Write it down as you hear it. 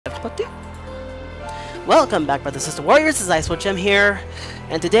Welcome back, brothers and sister warriors. This is IceWolfGem here,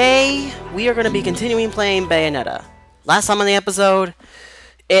 and today we are going to be continuing playing Bayonetta. Last time on the episode,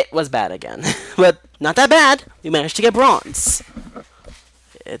 it was bad again, but not that bad. We managed to get bronze.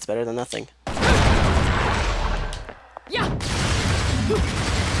 It's better than nothing. Yeah.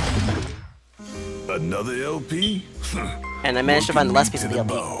 Another LP? And I managed to find the last piece of the LP.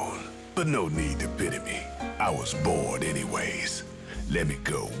 Bone. But no need to pity me. I was bored anyways. Let me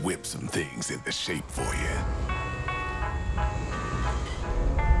go whip some things into shape for you.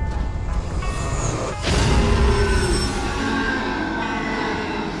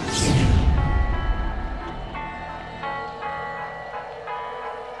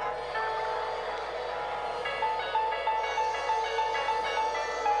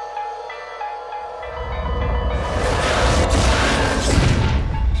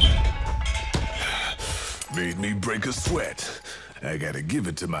 Made me break a sweat. I gotta give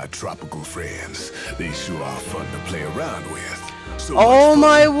it to my tropical friends. They sure are fun to play around with. So oh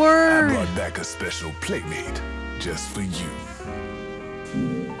my word! I brought back a special playmate just for you.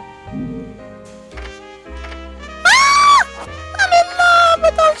 Ah! I'm in love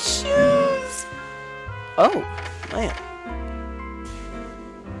with those shoes! Oh, man.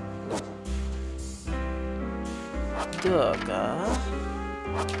 Duga.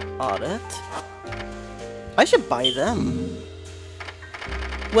 Audit. I should buy them.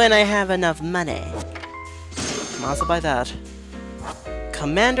 When I have enough money. I'll also buy that.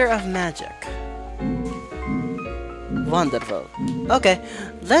 Commander of Magic. Wonderful. Okay,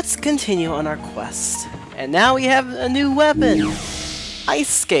 let's continue on our quest. And now we have a new weapon. Ice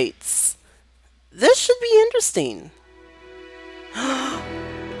skates. This should be interesting. I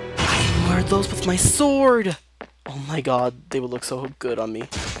can wear those with my sword. Oh my god, they would look so good on me.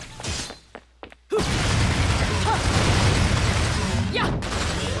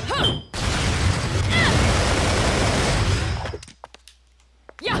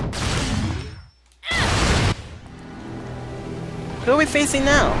 Who are we facing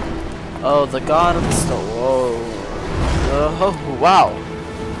now? Oh, the god of the storm. Whoa. Oh, wow.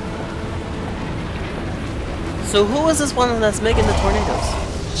 So who is this one that's making the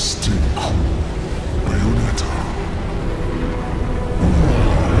tornadoes? Stick. Bayonetta.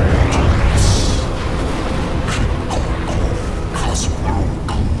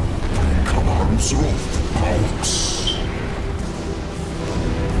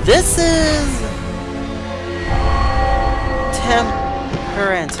 This is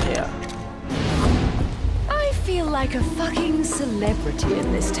Temperantia. I feel like a fucking celebrity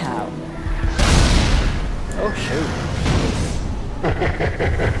in this town. Oh shoot.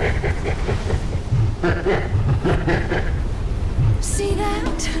 See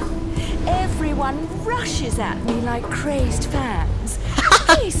that? Everyone rushes at me like crazed fans.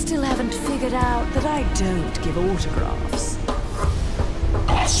 They still haven't figured out that I don't give autographs.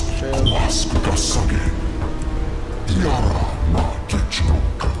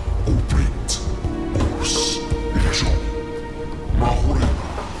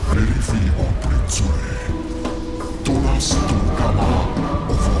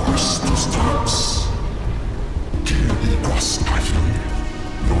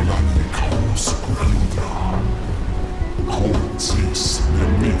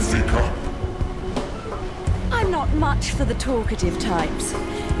 I'm not much for the talkative types.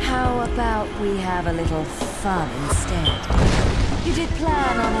 How about we have a little fun instead? You did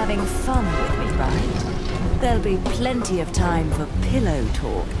plan on having fun with me, right? There'll be plenty of time for pillow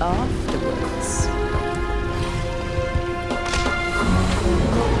talk afterwards.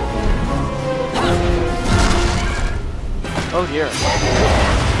 Oh dear.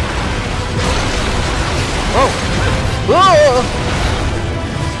 Whoa! Whoa!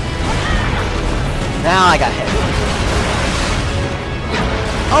 Now I got hit.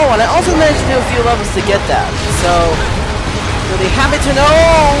 Oh, and I also managed to do a few levels to get that, so really happy to know.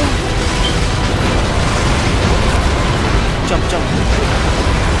 Jump, jump.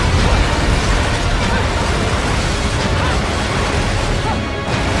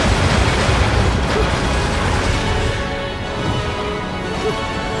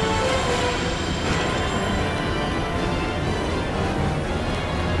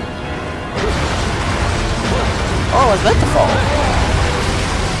 Oh, I was meant to fall.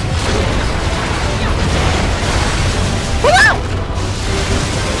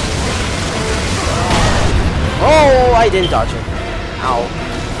 Oh, I didn't dodge it. Ow.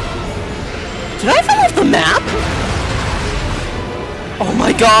 Did I fall off the map? Oh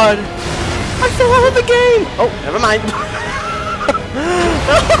my god. I fell out of the game. Oh, never mind.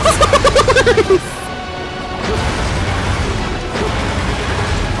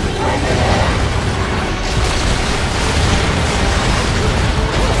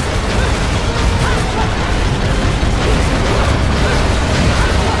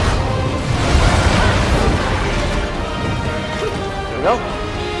 we go.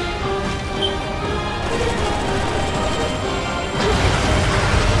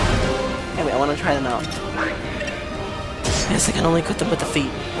 Anyway, I want to try them out. Yes, I can only cook them with the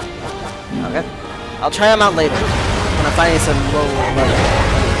feet. Okay. I'll try them out later. When I'm finding some low level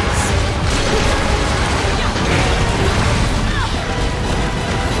enemies.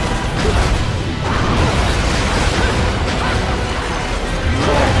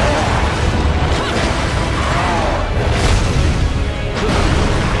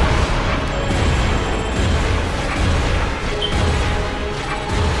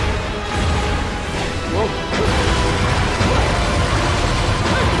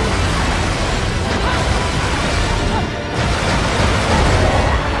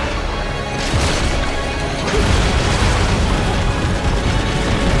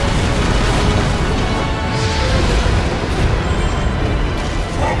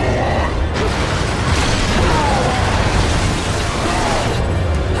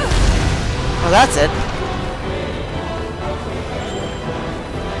 Oh, that's it.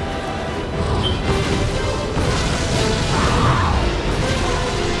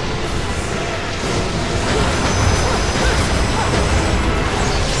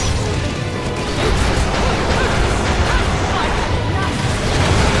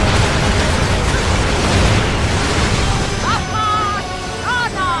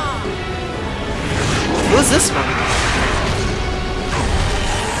 Who's this one?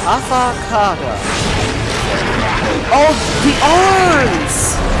 Avocado. Oh, the arms!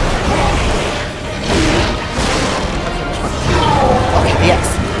 Okay, yes.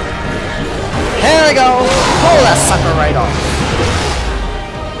 Here we go! Pull that sucker right off.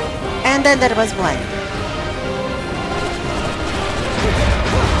 And then there was one.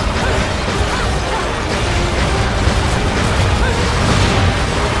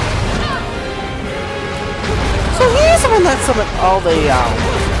 So he's the one that summoned all the,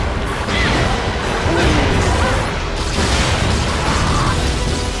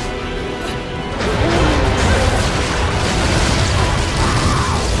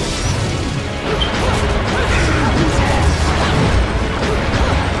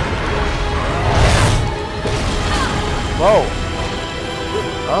 Whoa.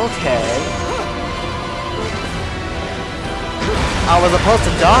 Okay. I was supposed to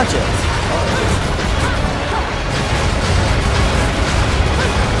dodge it.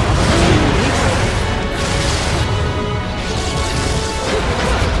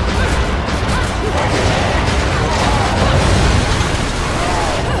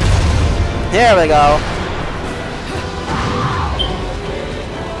 There we go.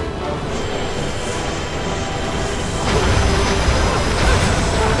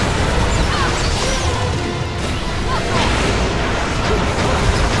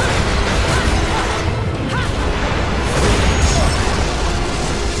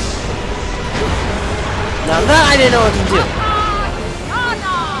 Now that I didn't know what to do.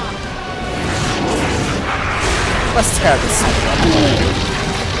 Let's tear this sucker up.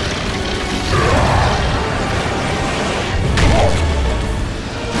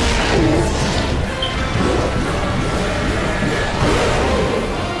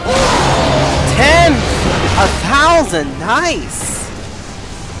 $10,000, nice.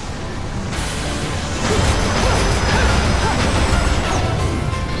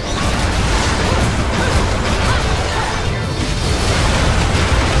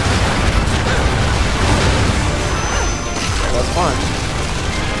 Fun.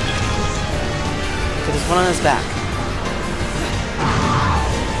 Okay, there's one on his back.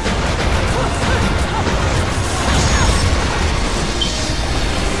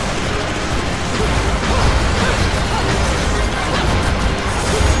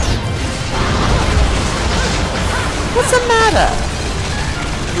 What's the matter?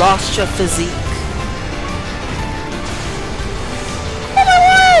 Lost your physique? Oh my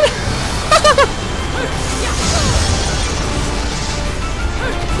word!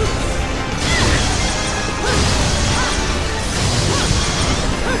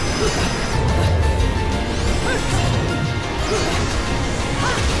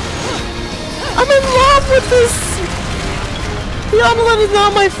 I'm in love with this! The omelet is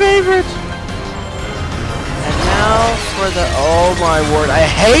not my favorite! And now for the... Oh my word, I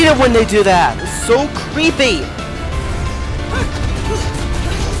hate it when they do that! It's so creepy!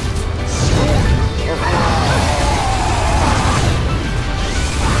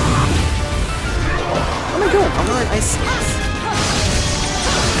 Where am I going? I'm wearing ice skates.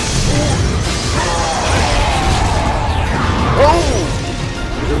 Oh!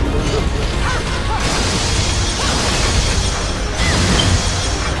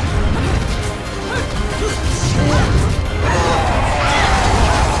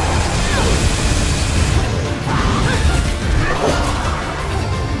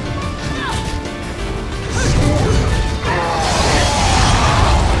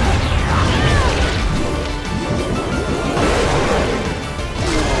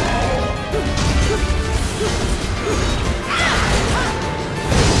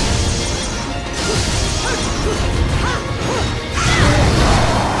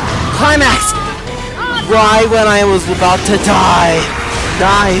 Right when I was about to die.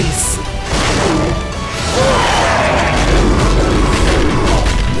 Nice.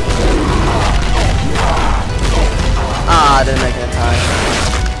 Ah, I didn't make it in time.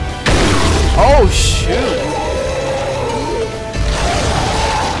 Oh shoot.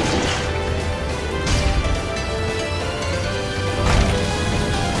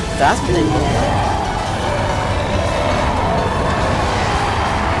 That's pretty cool.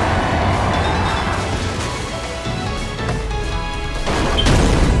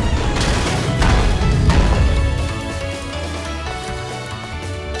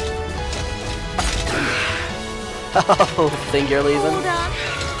 Oh, think you're leaving? Hold on.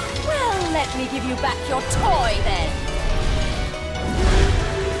 Well, let me give you back your toy then.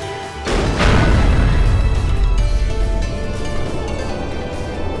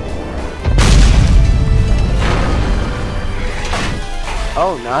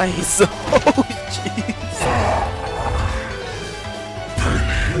 Oh, nice. Oh, jeez.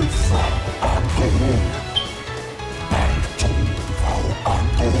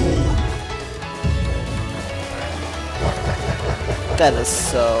 That is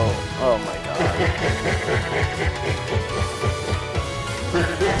so... Oh my god.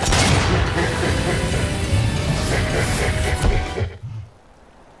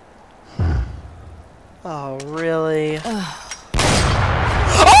 Oh, really?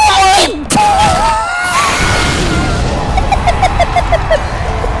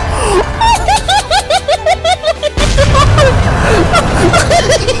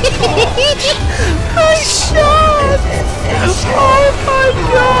 I shot! Oh my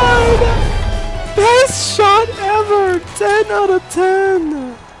god! Best shot ever! 10 out of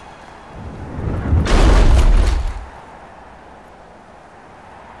 10!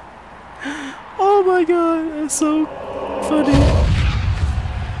 Oh my god, that's so funny.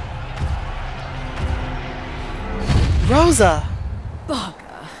 Rosa!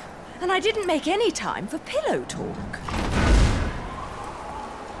 Bugger. And I didn't make any time for pillow talk.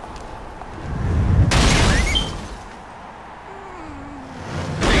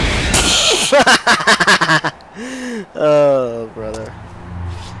 Oh, brother.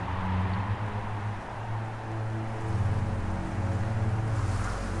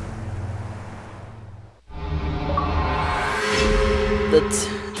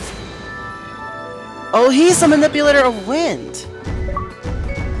 Oh, he's the manipulator of wind.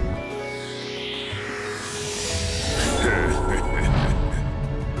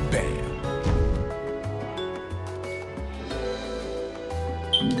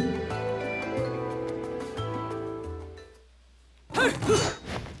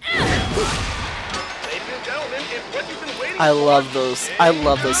 I love those. I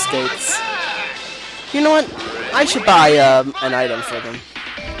love those skates. You know what? I should buy an item for them.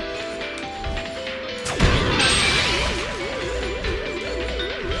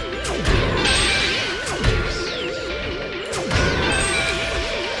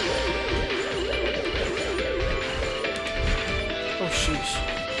 Oh sheesh.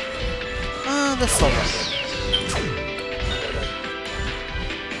 Ah, this silver.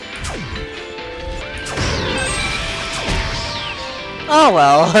 Oh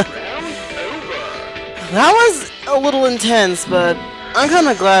well. That was a little intense, but I'm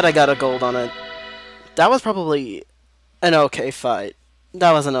kinda glad I got a gold on it. That was probably an okay fight.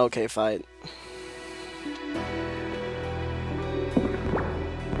 That was an okay fight.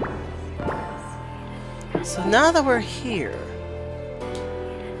 So now that we're here,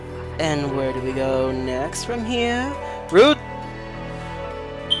 and where do we go next from here? Root?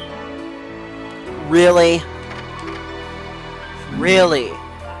 Really? Really?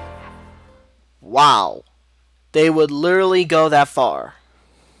 Wow. They would literally go that far.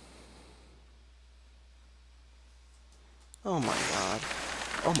 Oh my god.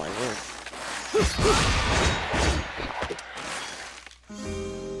 Oh my word.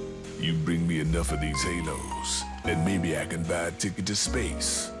 You bring me enough of these halos, and maybe I can buy a ticket to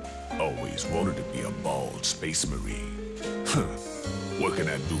space. Always wanted to be a bald space marine. What can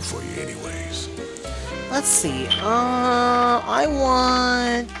I do for you anyways? Let's see. I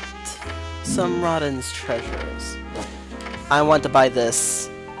want some Rodden's treasures. I want to buy this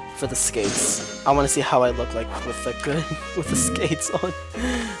for the skates. I want to see how I look like with the skates on.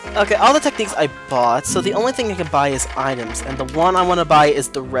 Okay, all the techniques I bought, so the only thing I can buy is items, and the one I want to buy is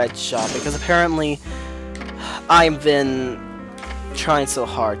the red shop, because apparently I've been trying so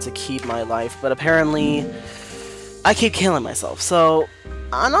hard to keep my life, but apparently I keep killing myself, so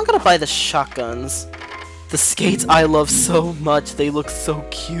I'm not gonna buy the shotguns. The skates I love so much, they look so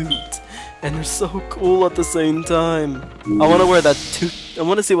cute, and they're so cool at the same time. I want to wear that too. I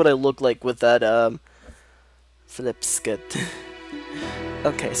want to see what I look like with that Flips good.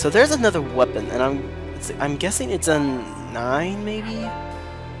 Okay, so there's another weapon, and I'm guessing it's a 9, maybe?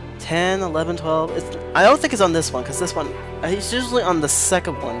 10, 11, 12. I don't think it's on this one, because this one, it's usually on the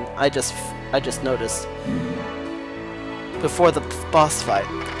second one. I just noticed before the boss fight.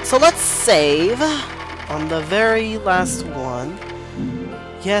 So let's save on the very last one.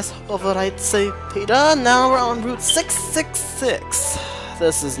 Yes, override save data. Now we're on Route 666.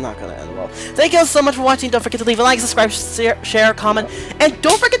 This is not gonna end well. Thank you so much for watching. Don't forget to leave a like, subscribe, share, comment, and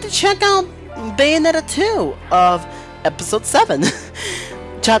don't forget to check out Bayonetta 2 of Episode 7.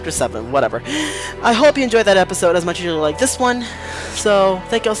 Chapter 7, whatever. I hope you enjoyed that episode as much as you like this one. So,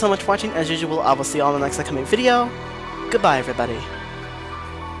 thank you all so much for watching. As usual, I will see you all in the next upcoming video. Goodbye, everybody.